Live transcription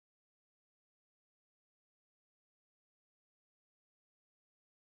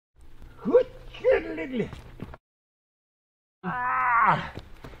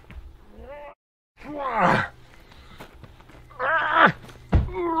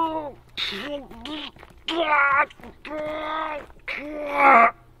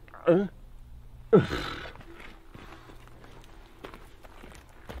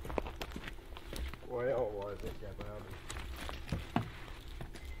Voyons voir si c'est capable.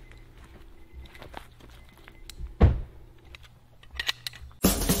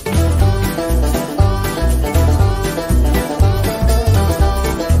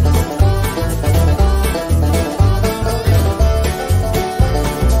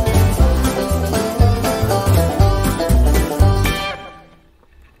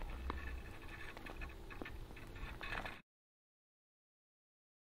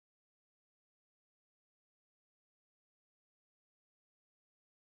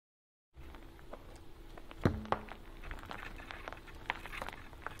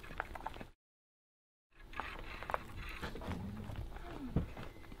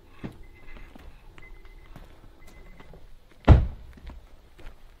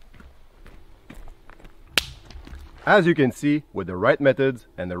 As you can see, with the right methods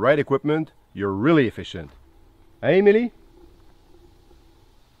and the right equipment, you're really efficient. Hey, Emily?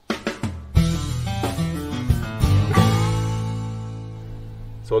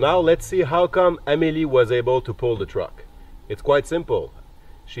 So now let's see how come Amélie was able to pull the truck. It's quite simple.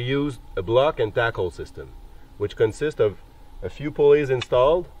 She used a block and tackle system, which consists of a few pulleys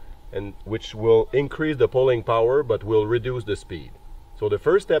installed and which will increase the pulling power but will reduce the speed. So the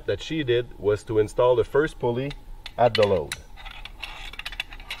first step that she did was to install the first pulley at the load.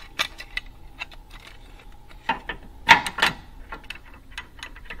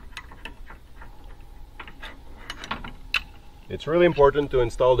 It's really important to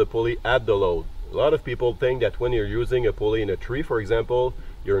install the pulley at the load. A lot of people think that when you're using a pulley in a tree, for example,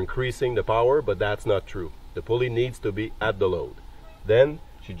 you're increasing the power, but that's not true. The pulley needs to be at the load. Then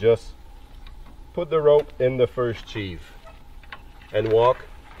she just put the rope in the first sheave and walk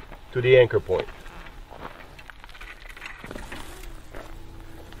to the anchor point.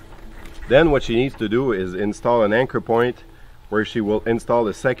 Then what she needs to do is install an anchor point where she will install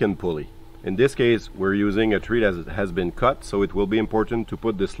the second pulley. In this case, we're using a tree that has been cut, so it will be important to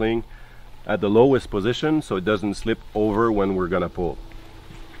put the sling at the lowest position so it doesn't slip over when we're gonna pull.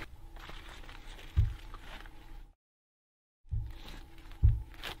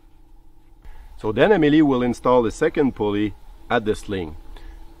 So then Amélie will install the second pulley at the sling.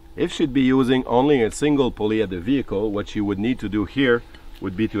 If she'd be using only a single pulley at the vehicle, what she would need to do here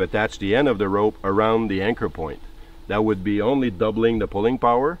would be to attach the end of the rope around the anchor point. That would be only doubling the pulling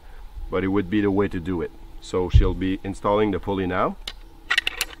power, but it would be the way to do it. So she'll be installing the pulley now.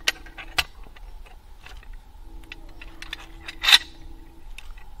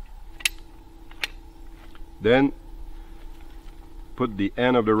 Then put the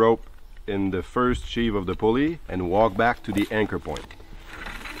end of the rope in the first sheave of the pulley and walk back to the anchor point.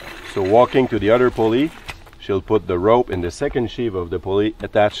 So walking to the other pulley, she'll put the rope in the second sheave of the pulley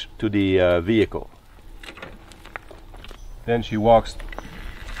attached to the vehicle. Then she walks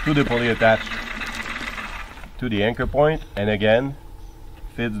to the pulley attached to the anchor point and again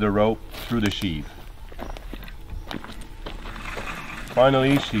fits the rope through the sheave.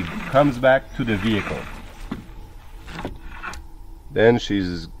 Finally, she comes back to the vehicle. Then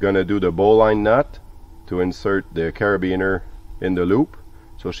she's gonna do the bowline nut to insert the carabiner in the loop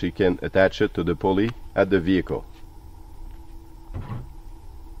so she can attach it to the pulley at the vehicle.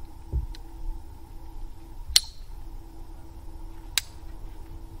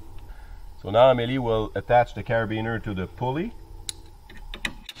 So now Amélie will attach the carabiner to the pulley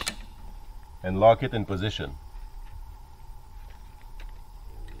and lock it in position.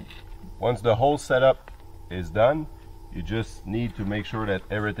 Once the whole setup is done, you just need to make sure that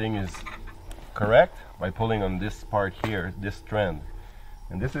everything is correct by pulling on this part here, this strand.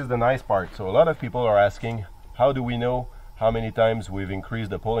 And this is the nice part. So a lot of people are asking, how do we know how many times we've increased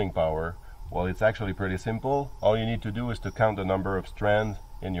the pulling power? Well, it's actually pretty simple. All you need to do is to count the number of strands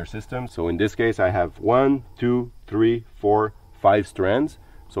in your system. So in this case, I have 1, 2, 3, 4, 5 strands.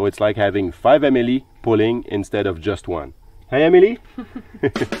 So it's like having 5 Amélie pulling instead of just one. Hey, Amélie?